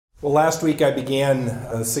Well, last week I began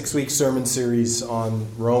a 6-week sermon series on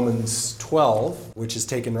Romans 12, which is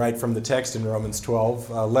taken right from the text in Romans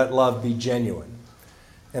 12, Let Love Be Genuine.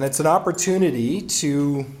 And it's an opportunity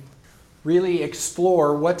to really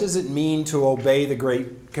explore what does it mean to obey the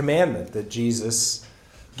great commandment that Jesus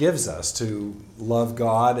gives us, to love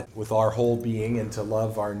God with our whole being and to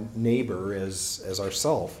love our neighbor as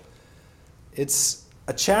ourselves. It's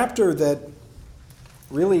a chapter that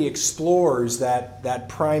really explores that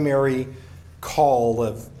primary call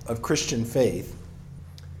of Christian faith.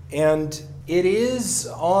 And it is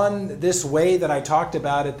on this way that I talked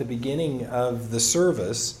about at the beginning of the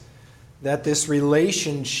service that this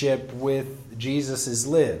relationship with Jesus is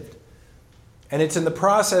lived. And it's in the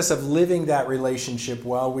process of living that relationship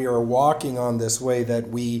while we are walking on this way that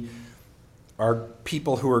we are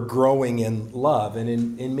people who are growing in love.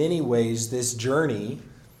 And in many ways, this journey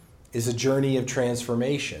is a journey of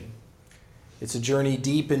transformation. It's a journey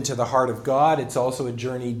deep into the heart of God. It's also a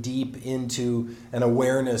journey deep into an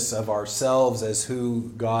awareness of ourselves as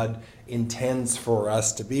who God intends for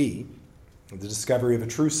us to be. The discovery of a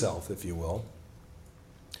true self, if you will.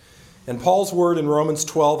 And Paul's word in Romans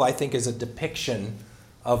 12, I think, is a depiction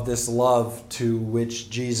of this love to which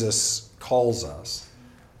Jesus calls us.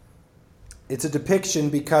 It's a depiction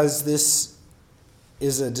because this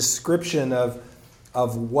is a description of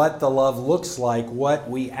what the love looks like, what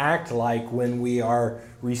we act like when we are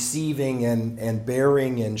receiving and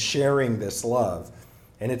bearing and sharing this love.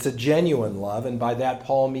 And it's a genuine love, and by that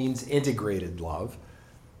Paul means integrated love.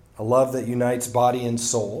 A love that unites body and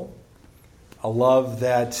soul. A love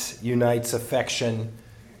that unites affection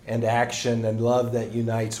and action, and love that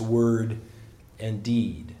unites word and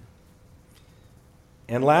deed.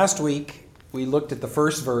 And last week, we looked at the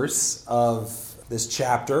first verse of this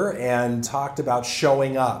chapter and talked about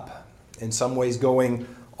showing up, in some ways going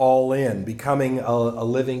all in, becoming a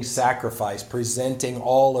living sacrifice, presenting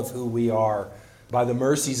all of who we are, by the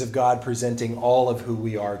mercies of God, presenting all of who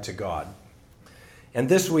we are to God. And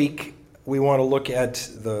this week, we want to look at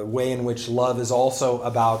the way in which love is also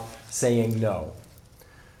about saying no.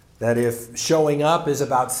 That if showing up is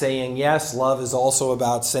about saying yes, love is also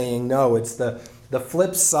about saying no. It's the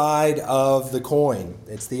flip side of the coin.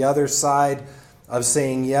 It's the other side of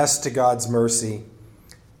saying yes to God's mercy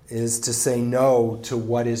is to say no to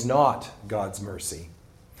what is not God's mercy.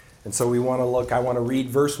 And so I want to read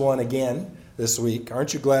verse 1 again this week.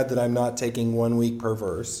 Aren't you glad that I'm not taking 1 week per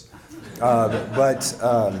verse? But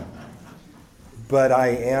I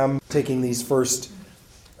am taking these first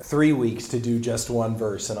 3 weeks to do just one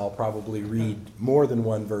verse, and I'll probably read more than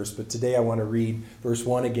one verse, but today I want to read verse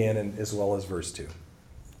 1 again and as well as verse 2.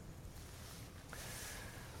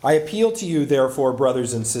 I appeal to you, therefore,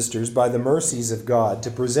 brothers and sisters, by the mercies of God, to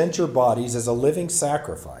present your bodies as a living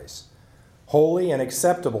sacrifice, holy and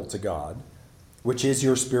acceptable to God, which is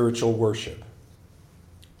your spiritual worship.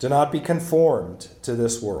 Do not be conformed to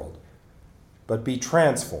this world, but be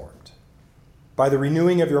transformed by the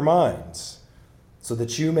renewing of your minds, so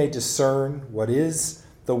that you may discern what is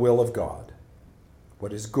the will of God,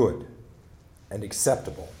 what is good and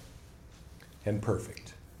acceptable and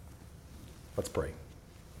perfect. Let's pray.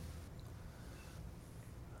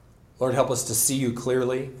 Lord, help us to see you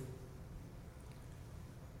clearly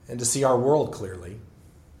and to see our world clearly,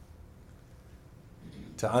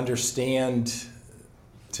 to understand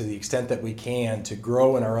to the extent that we can, to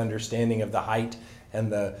grow in our understanding of the height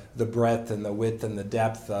and the breadth and the width and the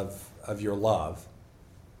depth of your love,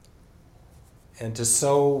 and to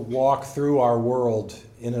so walk through our world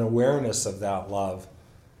in an awareness of that love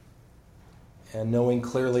and knowing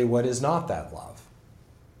clearly what is not that love,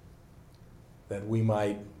 that we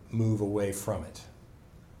might move away from it.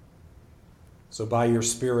 So by your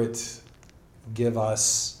Spirit, give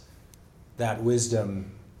us that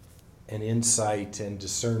wisdom and insight and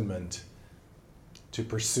discernment to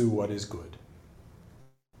pursue what is good.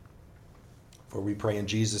 For we pray in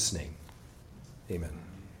Jesus' name. Amen.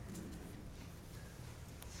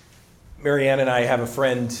 Marianne and I have a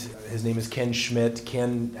friend. His name is Ken Schmidt.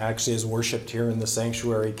 Ken actually has worshiped here in the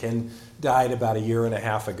sanctuary. Ken died about 1.5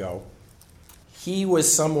 years ago. He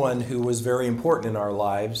was someone who was very important in our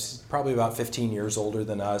lives, probably about 15 years older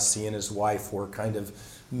than us. He and his wife were kind of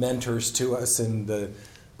mentors to us in the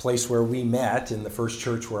place where we met, in the first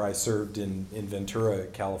church where I served in Ventura,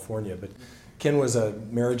 California. But Ken was a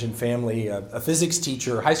marriage and family, a physics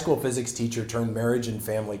teacher, high school physics teacher turned marriage and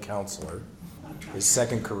family counselor, his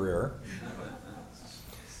second career.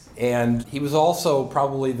 And he was also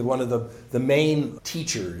probably one of the main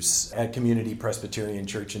teachers at Community Presbyterian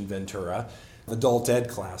Church in Ventura. Adult ed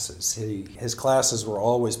classes. His classes were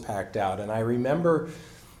always packed out. And I remember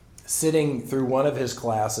sitting through one of his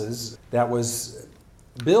classes that was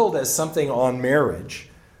billed as something on marriage,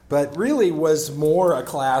 but really was more a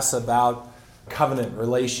class about covenant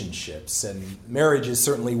relationships. And marriage is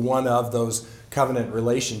certainly one of those covenant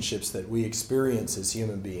relationships that we experience as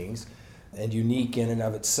human beings, and unique in and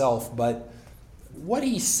of itself. But what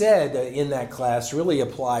he said in that class really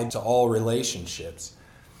applied to all relationships.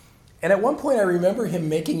 And at one point I remember him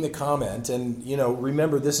making the comment, and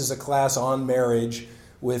remember this is a class on marriage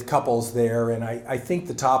with couples there, and I think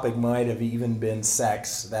the topic might have even been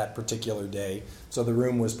sex that particular day, so the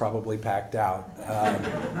room was probably packed out.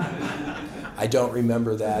 I don't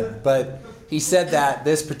remember that, but he said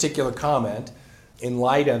this particular comment in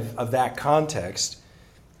light of that context,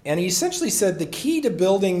 and he essentially said the key to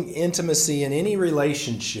building intimacy in any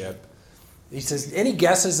relationship, he says, any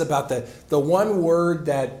guesses about the one word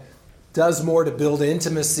that does more to build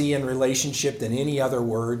intimacy in relationship than any other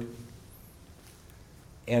word?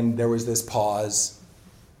 And there was this pause,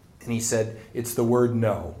 and he said, it's the word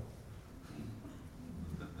no.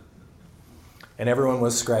 And everyone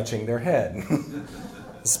was scratching their head,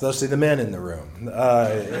 especially the men in the room.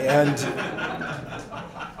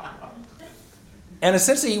 And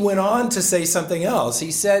essentially he went on to say something else.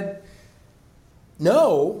 He said,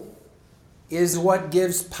 no is what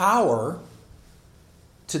gives power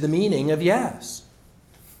to the meaning of yes.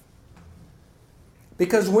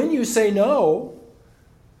 Because when you say no,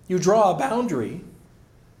 you draw a boundary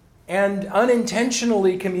and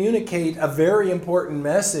unintentionally communicate a very important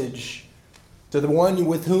message to the one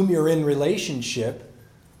with whom you're in relationship,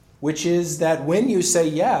 which is that when you say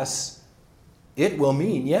yes, it will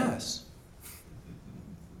mean yes.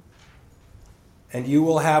 And you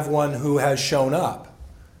will have one who has shown up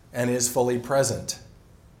and is fully present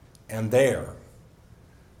and there.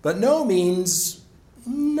 But no means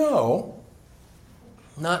no,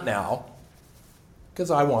 not now, because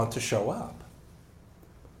I want to show up.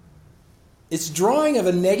 It's drawing of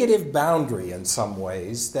a negative boundary in some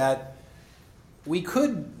ways that we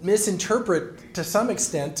could misinterpret to some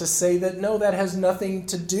extent to say that no, that has nothing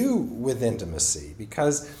to do with intimacy,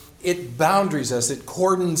 because it boundaries us, it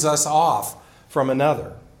cordons us off from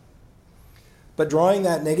another. But drawing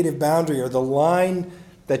that negative boundary, or the line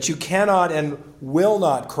that you cannot and will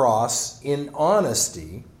not cross in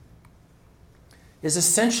honesty, is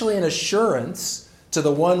essentially an assurance to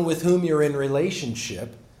the one with whom you're in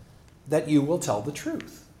relationship that you will tell the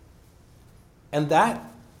truth. And that,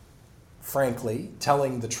 frankly,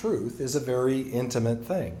 telling the truth is a very intimate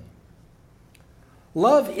thing.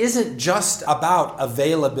 Love isn't just about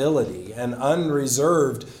availability and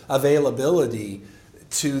unreserved availability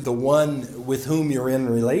to the one with whom you're in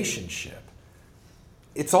relationship.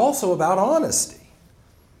 It's also about honesty.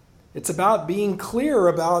 It's about being clear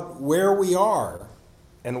about where we are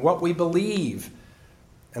and what we believe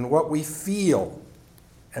and what we feel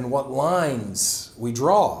and what lines we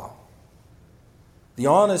draw. The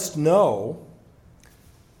honest no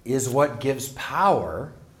is what gives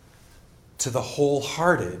power to the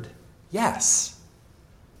wholehearted yes.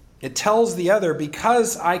 It tells the other,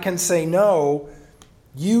 because I can say no,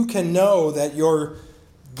 you can know that you're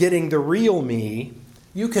getting the real me.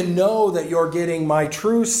 You can know that you're getting my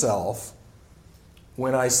true self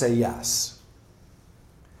when I say yes.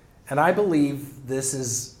 And I believe this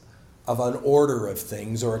is of an order of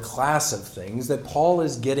things, or a class of things, that Paul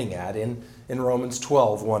is getting at in Romans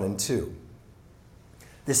 12, 1 and 2.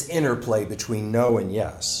 This interplay between no and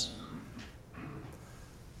yes.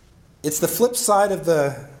 It's the flip side of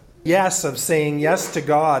the yes, of saying yes to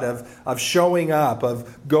God, of showing up,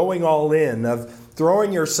 of going all in, of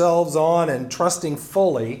throwing yourselves on and trusting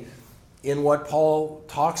fully in what Paul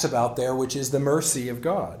talks about there, which is the mercy of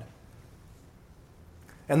God.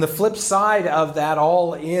 And the flip side of that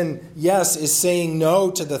all in yes is saying no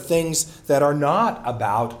to the things that are not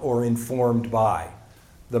about or informed by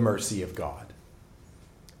the mercy of God,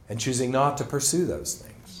 and choosing not to pursue those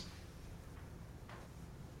things.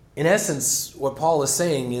 In essence, what Paul is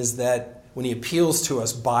saying is that when he appeals to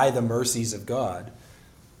us by the mercies of God,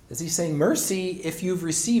 is he's saying mercy, if you've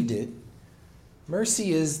received it,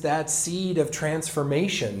 mercy is that seed of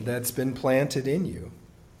transformation that's been planted in you.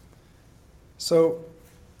 So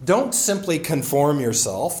don't simply conform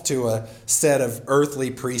yourself to a set of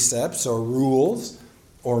earthly precepts or rules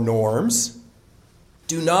or norms.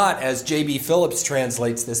 Do not, as J.B. Phillips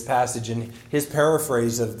translates this passage in his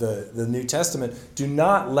paraphrase of the New Testament, do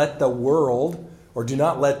not let the world, or do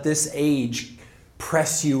not let this age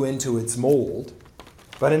press you into its mold,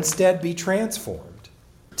 but instead be transformed.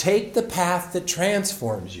 Take the path that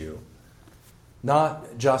transforms you,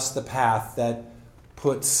 not just the path that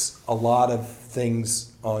puts a lot of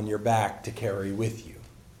things on your back to carry with you.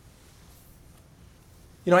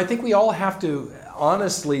 I think we all have to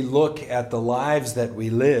honestly look at the lives that we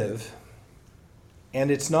live,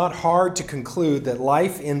 and it's not hard to conclude that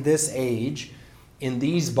life in this age, in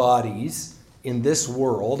these bodies, in this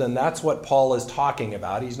world, and that's what Paul is talking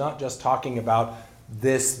about. He's not just talking about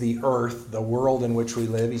this, the earth, the world in which we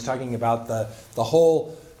live. He's talking about the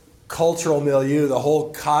whole cultural milieu, the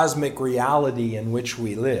whole cosmic reality in which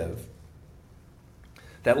we live.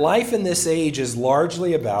 That life in this age is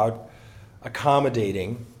largely about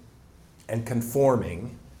accommodating and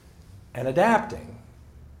conforming and adapting.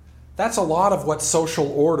 That's a lot of what social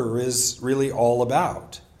order is really all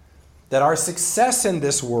about. That our success in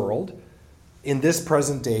this world, in this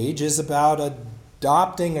present age, is about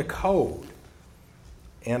adopting a code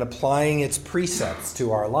and applying its precepts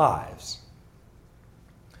to our lives.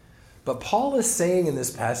 But Paul is saying in this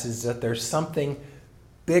passage that there's something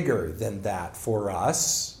bigger than that for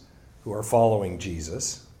us who are following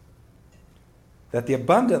Jesus. That the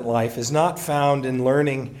abundant life is not found in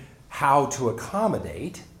learning how to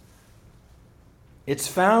accommodate. It's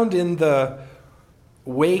found in the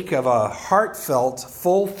wake of a heartfelt,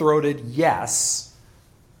 full-throated yes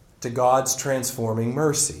to God's transforming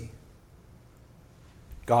mercy,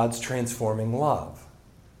 God's transforming love.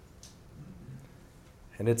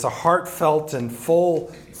 And it's a heartfelt and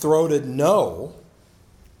full-throated no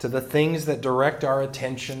to the things that direct our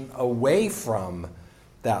attention away from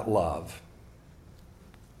that love.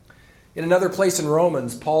 In another place in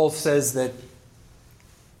Romans, Paul says that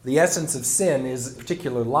the essence of sin is a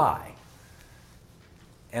particular lie.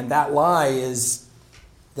 And that lie is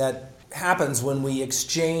that happens when we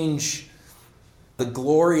exchange the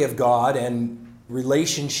glory of God and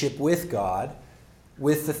relationship with God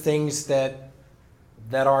with the things that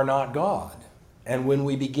are not God. And when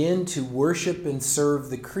we begin to worship and serve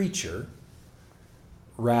the creature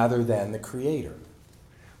rather than the Creator.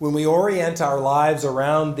 When we orient our lives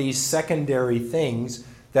around these secondary things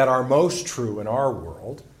that are most true in our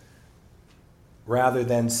world, rather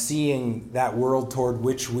than seeing that world toward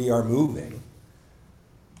which we are moving,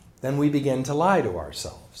 then we begin to lie to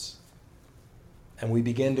ourselves. And we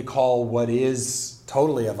begin to call what is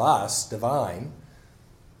totally of us divine,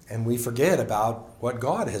 and we forget about what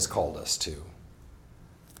God has called us to.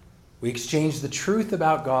 We exchange the truth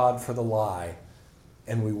about God for the lie,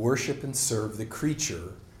 and we worship and serve the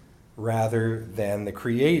creature rather than the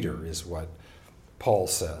Creator, is what Paul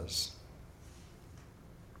says.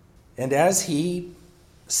 And as he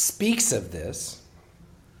speaks of this,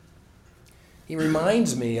 he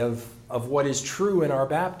reminds me of what is true in our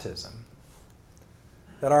baptism.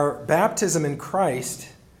 That our baptism in Christ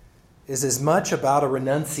is as much about a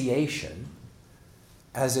renunciation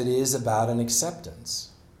as it is about an acceptance.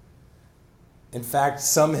 In fact,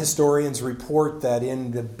 some historians report that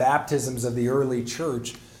in the baptisms of the early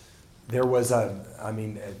church, there was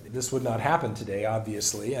this would not happen today,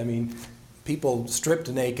 obviously. People stripped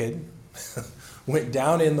naked, went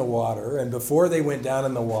down in the water, and before they went down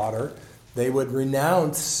in the water, they would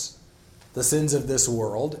renounce the sins of this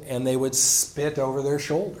world, and they would spit over their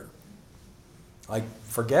shoulder. Like,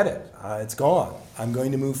 forget it. It's gone. I'm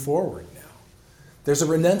going to move forward now. There's a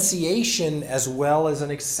renunciation as well as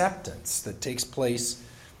an acceptance that takes place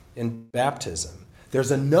in baptism.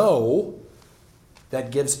 There's a no that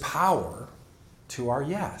gives power to our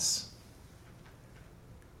yes.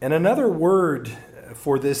 And another word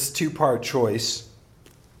for this two-part choice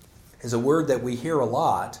is a word that we hear a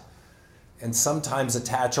lot and sometimes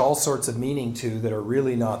attach all sorts of meaning to that are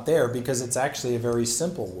really not there, because it's actually a very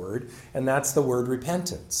simple word, and that's the word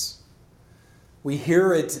repentance. We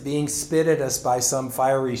hear it being spit at us by some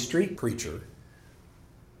fiery street preacher,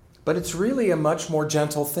 but it's really a much more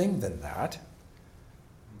gentle thing than that.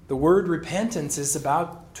 The word repentance is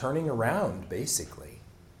about turning around, basically.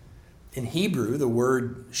 In Hebrew, the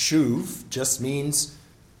word shuv just means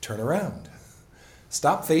turn around.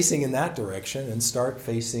 Stop facing in that direction and start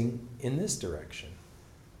facing in this direction.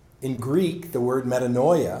 In Greek, the word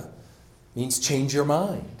metanoia means change your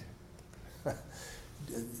mind.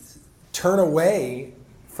 Turn away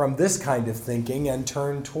from this kind of thinking and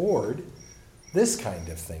turn toward this kind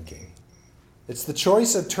of thinking. It's the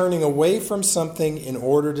choice of turning away from something in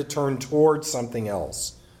order to turn toward something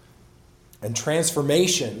else. And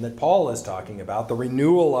transformation that Paul is talking about, the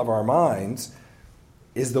renewal of our minds,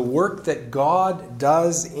 is the work that God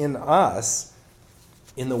does in us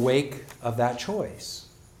in the wake of that choice.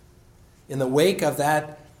 In the wake of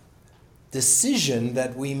that decision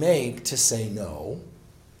that we make to say no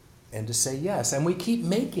and to say yes. And we keep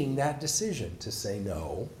making that decision to say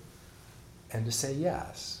no and to say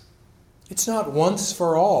yes. It's not once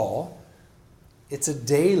for all. It's a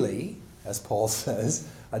daily, as Paul says,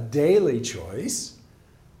 a daily choice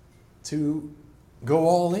to go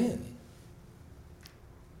all in,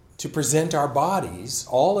 to present our bodies,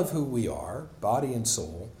 all of who we are, body and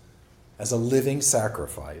soul, as a living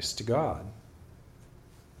sacrifice to God.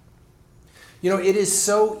 You know, it is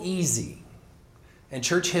so easy, and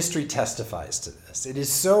church history testifies to this, it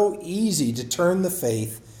is so easy to turn the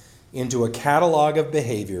faith into a catalog of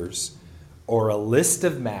behaviors or a list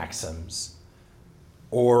of maxims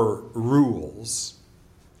or rules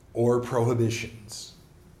or prohibitions.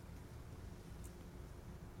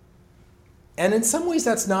 And in some ways,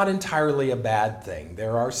 that's not entirely a bad thing.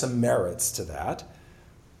 There are some merits to that.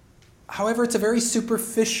 However, it's a very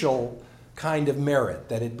superficial kind of merit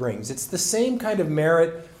that it brings. It's the same kind of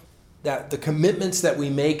merit that the commitments that we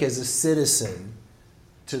make as a citizen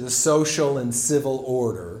to the social and civil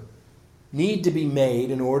order need to be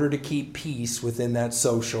made in order to keep peace within that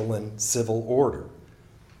social and civil order.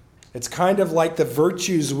 It's kind of like the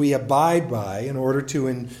virtues we abide by in order to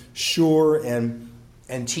ensure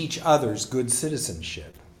and teach others good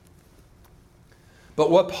citizenship.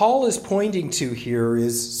 But what Paul is pointing to here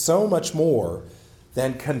is so much more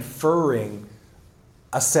than conferring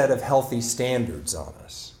a set of healthy standards on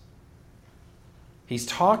us. He's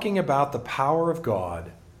talking about the power of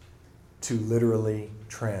God to literally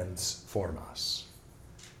transform us.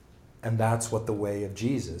 And that's what the way of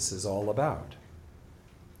Jesus is all about.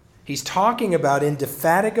 He's talking about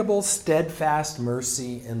indefatigable, steadfast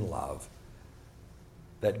mercy and love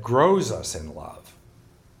that grows us in love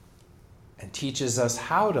and teaches us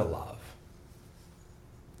how to love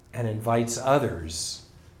and invites others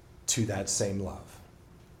to that same love.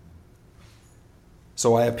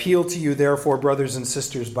 So I appeal to you, therefore, brothers and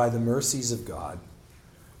sisters, by the mercies of God,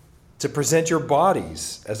 to present your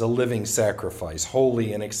bodies as a living sacrifice,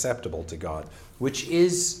 holy and acceptable to God, which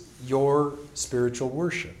is your spiritual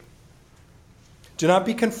worship. Do not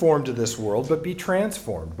be conformed to this world, but be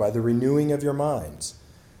transformed by the renewing of your minds,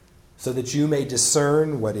 so that you may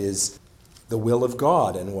discern what is the will of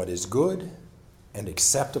God and what is good and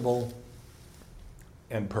acceptable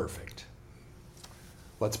and perfect.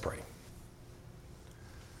 Let's pray.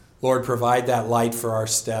 Lord, provide that light for our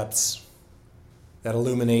steps, that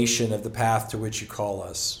illumination of the path to which you call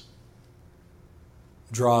us.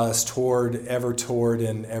 Draw us toward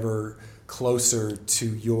and ever closer to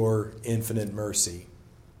your infinite mercy.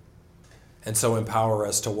 And so empower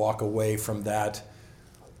us to walk away from that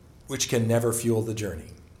which can never fuel the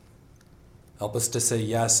journey. Help us to say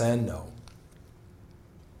yes and no.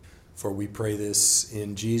 For we pray this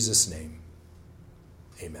in Jesus' name.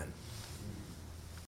 Amen.